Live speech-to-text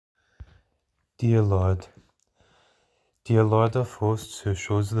Dear Lord, dear Lord of hosts, who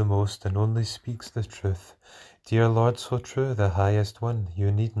shows the most and only speaks the truth, dear Lord so true, the highest one,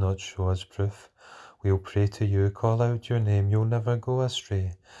 you need not show us proof. We'll pray to you, call out your name, you'll never go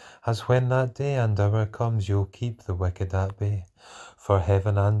astray, as when that day and hour comes, you'll keep the wicked at bay. For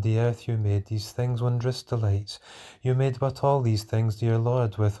heaven and the earth you made, these things wondrous delights. You made but all these things, dear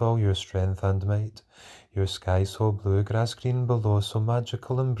Lord, with all your strength and might. Your sky so blue, grass green below, so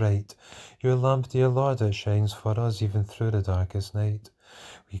magical and bright. Your lamp, dear Lord, it shines for us even through the darkest night.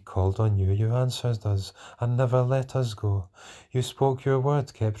 We called on you, you answered us, and never let us go. You spoke your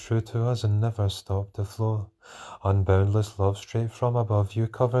word, kept true to us, and never stopped the flow. Unboundless love straight from above, you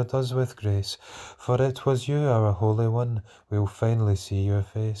covered us with grace. For it was you, our Holy One, we'll finally see your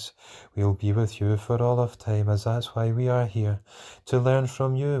face. We'll be with you for all of time, as that's why we are here. To learn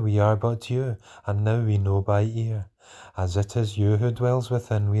from you, we are but you, and now we know by ear. As it is you who dwells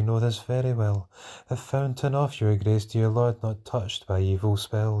within, we know this very well. The fountain of your grace, dear Lord, not touched by evil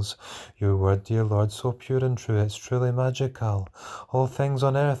spells. Your word, dear Lord, so pure and true, it's truly magical. All things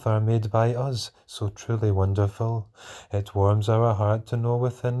on earth are made by us, so truly wonderful. It warms our heart to know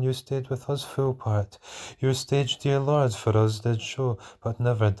within you stayed with us full part. Your stage, dear Lord, for us did show, but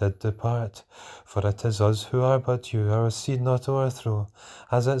never did depart. For it is us who are but you, our seed not o'erthrow.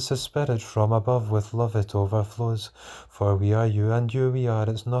 As it's a spirit from above, with love it overflows. For we are you, and you we are,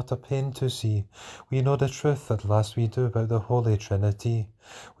 it's not a pain to see. We know the truth, at last we do, about the Holy Trinity.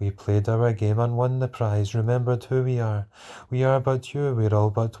 We played our game and won the prize, remembered who we are. We are but you, we're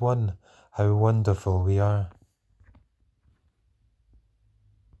all but one. How wonderful we are.